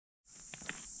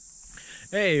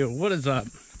Hey, what is up?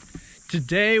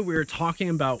 Today we're talking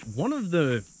about one of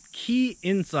the key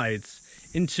insights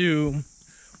into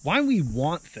why we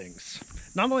want things.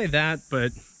 Not only that,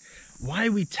 but why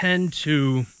we tend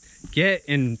to get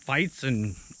in fights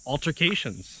and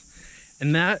altercations.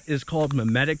 And that is called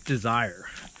mimetic desire.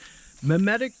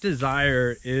 Mimetic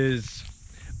desire is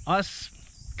us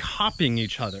copying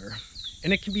each other.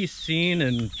 And it can be seen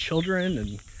in children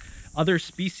and other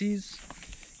species.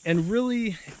 And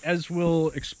really, as we'll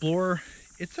explore,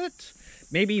 it's at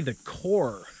maybe the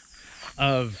core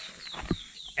of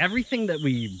everything that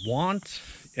we want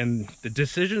and the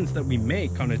decisions that we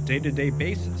make on a day-to-day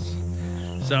basis.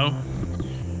 So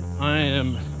I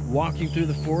am walking through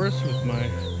the forest with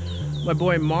my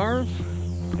boy Marv,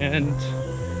 and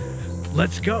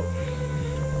let's go.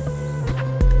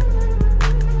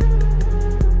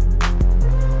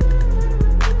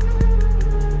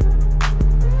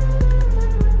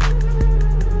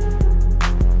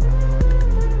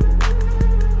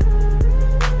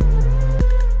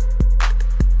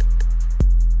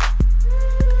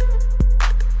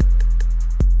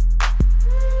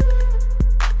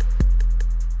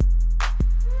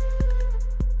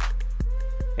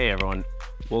 Hey everyone,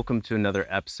 welcome to another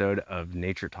episode of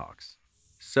Nature Talks.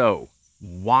 So,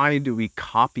 why do we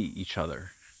copy each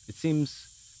other? It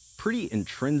seems pretty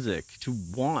intrinsic to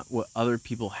want what other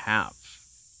people have.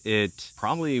 It's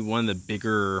probably one of the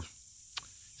bigger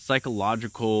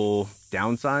psychological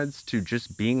downsides to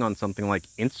just being on something like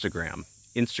Instagram.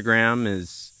 Instagram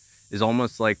is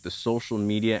almost like the social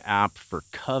media app for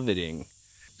coveting.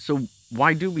 So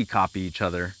why do we copy each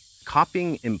other?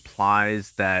 Copying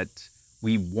implies that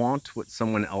we want what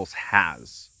someone else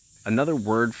has. Another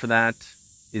word for that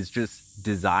is just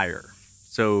desire.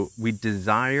 So we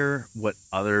desire what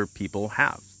other people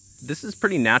have. This is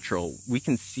pretty natural. We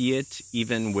can see it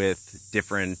even with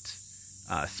different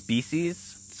species,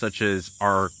 such as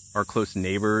our close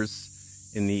neighbors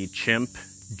in the chimp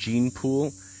gene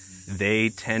pool. They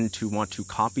tend to want to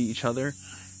copy each other.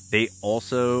 They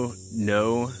also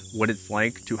know what it's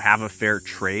like to have a fair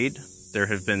trade. There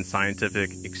have been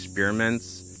scientific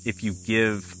experiments. If you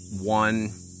give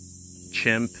one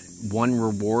chimp one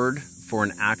reward for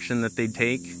an action that they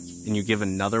take, and you give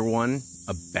another one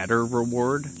a better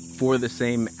reward for the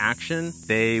same action,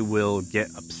 they will get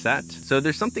upset. So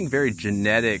there's something very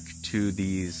genetic to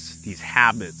these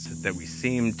habits that we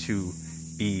seem to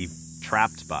be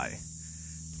trapped by.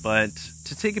 But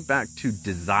to take it back to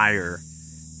desire,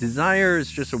 desire is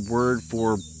just a word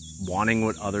for wanting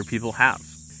what other people have.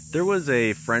 There was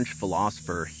a French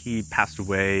philosopher. He passed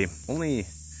away only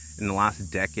in the last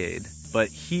decade, but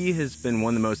he has been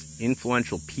one of the most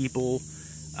influential people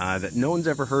that no one's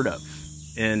ever heard of.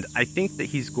 And I think that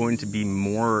he's going to be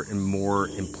more and more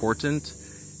important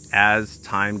as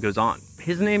time goes on.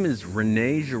 His name is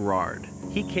Rene Girard.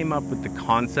 He came up with the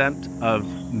concept of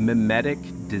mimetic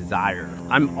desire.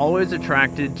 I'm always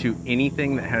attracted to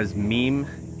anything that has meme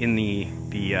in the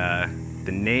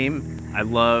name. I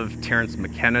love Terrence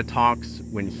McKenna talks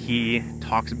when he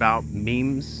talks about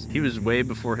memes. He was way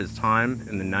before his time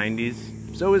in the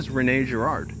 90s. So is Rene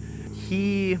Girard.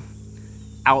 He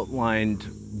outlined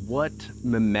what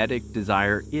mimetic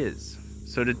desire is.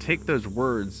 So to take those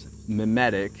words,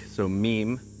 mimetic, so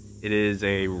meme, it is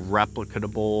a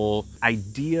replicable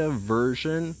idea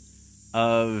version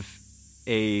of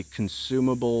a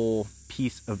consumable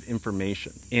piece of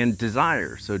information. And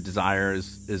desire, so desire,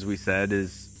 as we said,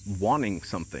 is wanting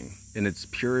something in its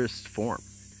purest form.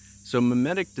 So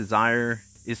mimetic desire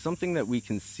is something that we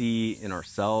can see in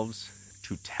ourselves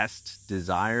to test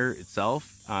desire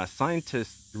itself.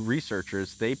 Scientists,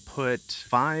 researchers, they put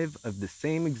 5 of the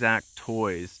same exact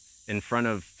toys in front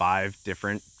of 5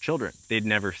 different children. They'd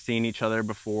never seen each other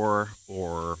before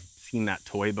or seen that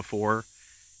toy before.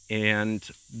 And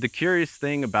the curious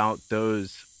thing about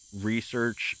those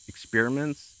research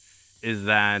experiments is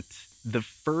that the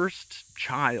first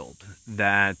child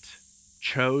that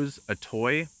chose a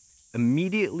toy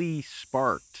immediately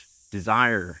sparked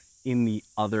desire in the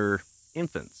other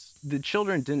infants. The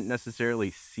children didn't necessarily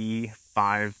see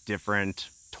 5 different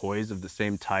toys of the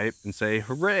same type and say,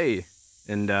 hooray,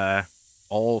 and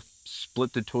all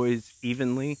split the toys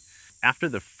evenly. After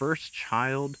the first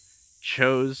child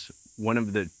chose one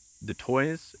of the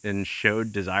toys and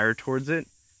showed desire towards it,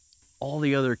 all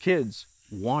the other kids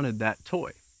wanted that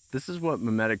toy. This is what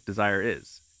mimetic desire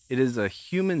is. It is a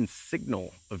human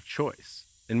signal of choice.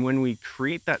 And when we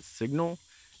create that signal,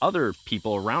 other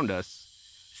people around us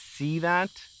see that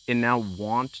and now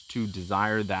want to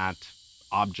desire that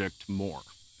object more.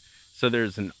 So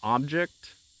there's an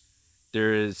object,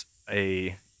 there is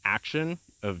a action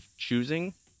of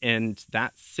choosing, and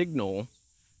that signal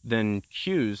then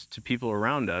cues to people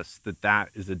around us that that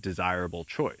is a desirable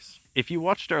choice. If you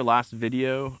watched our last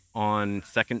video on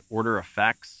second order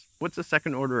effects, what's a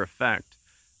second order effect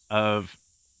of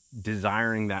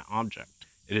desiring that object?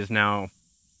 It is now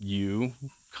you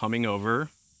coming over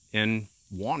and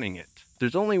wanting it.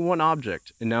 There's only one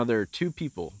object, and now there are two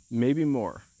people, maybe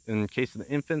more. In the case of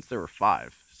the infants, there were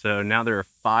 5. So now there are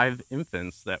 5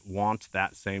 infants that want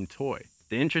that same toy.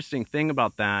 The interesting thing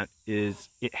about that is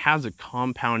it has a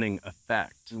compounding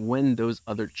effect. When those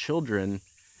other children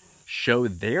show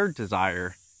their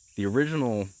desire, the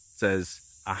original says,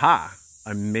 aha,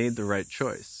 I made the right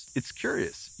choice. It's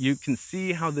curious. You can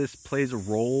see how this plays a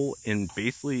role in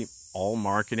basically all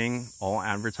marketing, all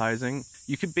advertising.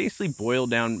 You could basically boil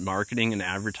down marketing and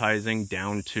advertising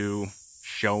down to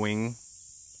showing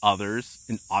others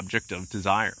an object of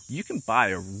desire. You can buy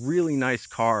a really nice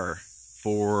car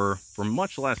for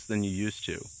much less than you used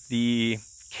to. The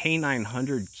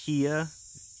K900 Kia,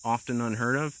 often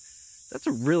unheard of, that's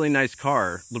a really nice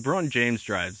car. LeBron James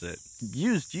drives it.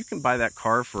 Used, you can buy that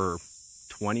car for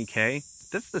 $20K.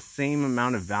 That's the same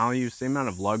amount of value, same amount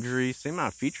of luxury, same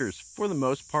amount of features, for the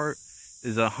most part,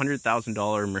 is a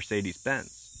 $100,000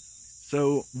 Mercedes-Benz.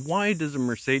 So why does a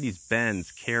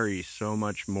Mercedes-Benz carry so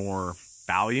much more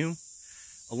value?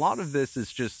 A lot of this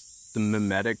is just the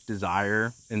mimetic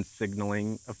desire and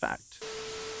signaling effect.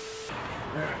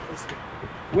 Alright, let's go.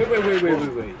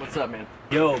 Wait. What's up, man?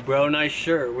 Yo, bro, nice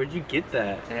shirt. Where'd you get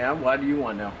that? Yeah, why do you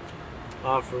want to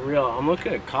know? For real, I'm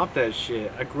looking to cop that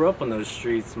shit. I grew up on those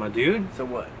streets, my dude. So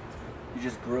what? You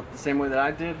just grew up the same way that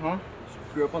I did, huh?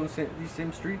 Just grew up on these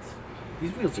same streets?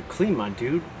 These wheels are clean, my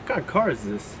dude. What kind of car is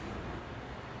this?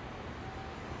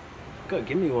 Go,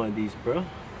 give me one of these, bro.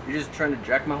 You're just trying to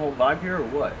jack my whole vibe here, or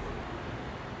what?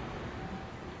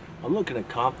 I'm looking to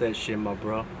cop that shit, my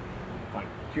bro. Fine.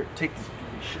 Here, take this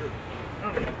shirt.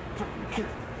 I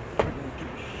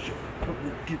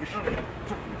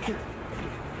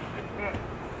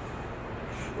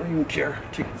don't even care.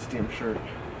 Take this damn shirt.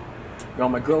 You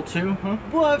want my girl too, huh?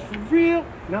 What, for real?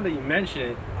 Now that you mention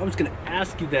it, I was gonna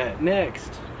ask you that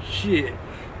next. Shit.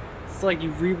 It's like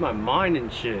you read my mind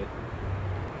and shit.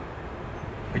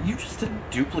 Are you just a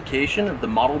duplication of the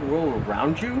modeled world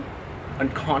around you?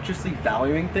 Unconsciously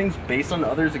valuing things based on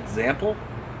others' example?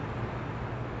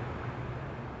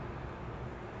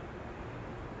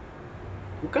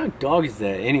 What kind of dog is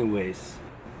that anyways?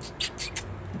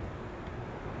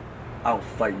 I'll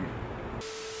fight you.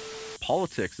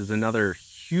 Politics is another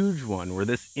huge one where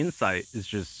this insight is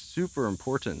just super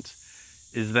important.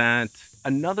 Is that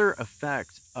another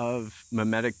effect of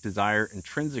mimetic desire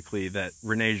intrinsically that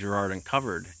Rene Girard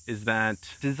uncovered is that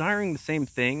desiring the same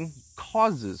thing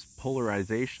causes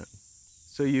polarization.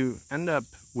 So you end up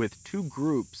with two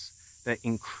groups that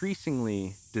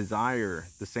increasingly desire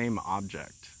the same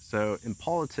object. So in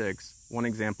politics, one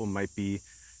example might be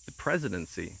the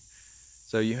presidency.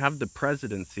 So you have the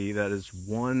presidency that is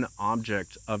one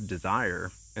object of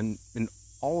desire, and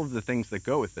all of the things that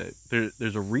go with it.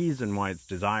 There's a reason why it's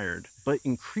desired. But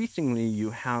increasingly, you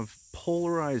have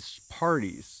polarized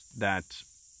parties that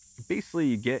basically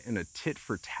you get in a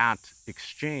tit-for-tat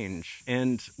exchange.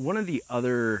 And one of the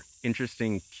other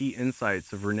interesting key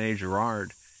insights of Rene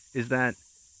Girard is that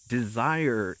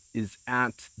desire is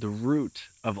at the root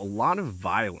of a lot of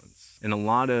violence and a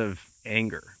lot of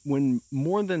anger. When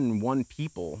more than one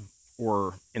people,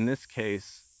 or in this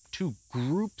case, two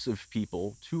groups of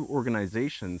people, two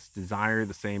organizations desire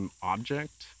the same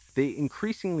object, they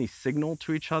increasingly signal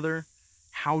to each other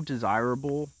how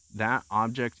desirable that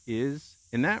object is,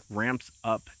 and that ramps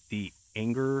up the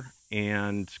anger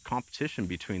and competition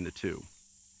between the two.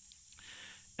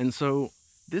 And so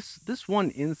this one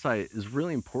insight is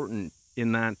really important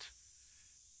in that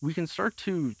we can start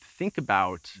to think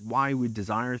about why we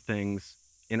desire things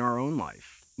in our own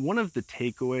life. One of the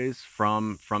takeaways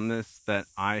from this that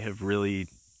I have really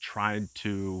tried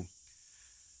to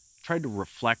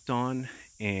reflect on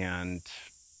and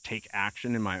take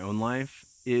action in my own life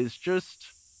is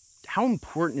just how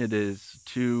important it is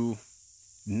to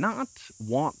not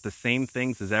want the same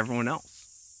things as everyone else.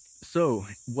 So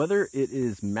whether it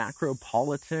is macro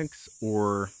politics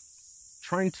or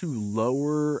trying to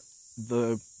lower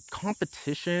the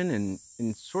competition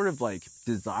and sort of like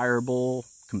desirable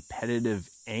competitive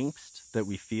angst that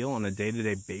we feel on a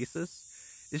day-to-day basis,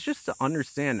 is just to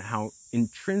understand how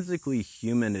intrinsically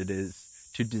human it is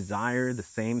to desire the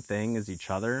same thing as each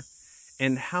other,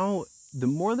 and how the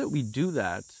more that we do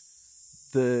that,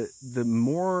 the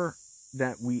more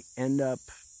that we end up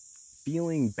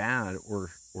feeling bad or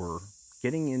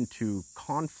getting into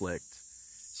conflict.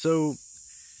 So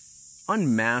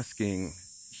unmasking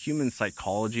human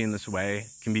psychology in this way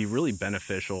can be really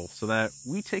beneficial so that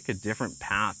we take a different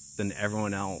path than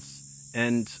everyone else.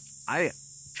 And I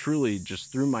truly,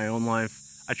 just through my own life,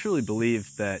 I truly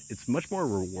believe that it's much more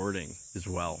rewarding as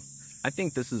well. I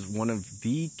think this is one of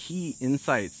the key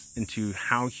insights into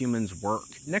how humans work.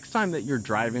 Next time that you're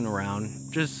driving around,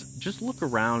 just look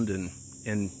around and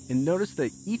notice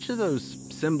that each of those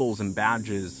symbols and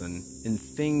badges and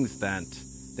things that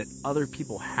other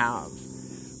people have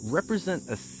represent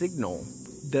a signal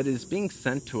that is being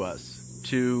sent to us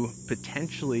to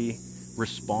potentially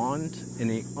respond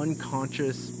in an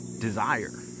unconscious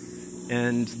desire.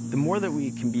 And the more that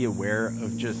we can be aware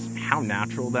of just how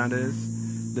natural that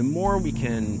is, the more we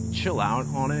can chill out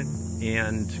on it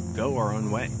and go our own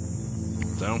way.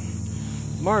 So,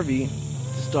 Marvy,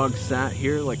 this dog sat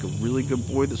here like a really good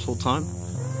boy this whole time,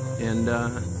 and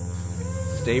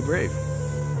stay brave.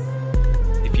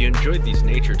 If you enjoyed these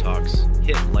nature talks,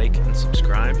 hit like and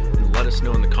subscribe and let us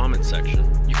know in the comments section.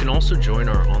 You can also join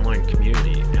our online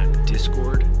community at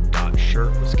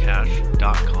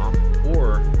discord.shirtwascash.com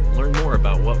or learn more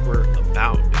about what we're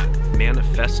about at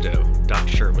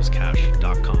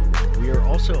manifesto.shirtwascash.com. We are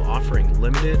also offering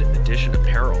limited edition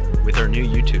apparel with our new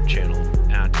YouTube channel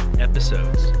at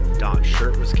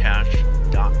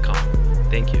episodes.shirtwascash.com.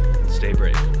 Thank you and stay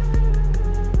brave.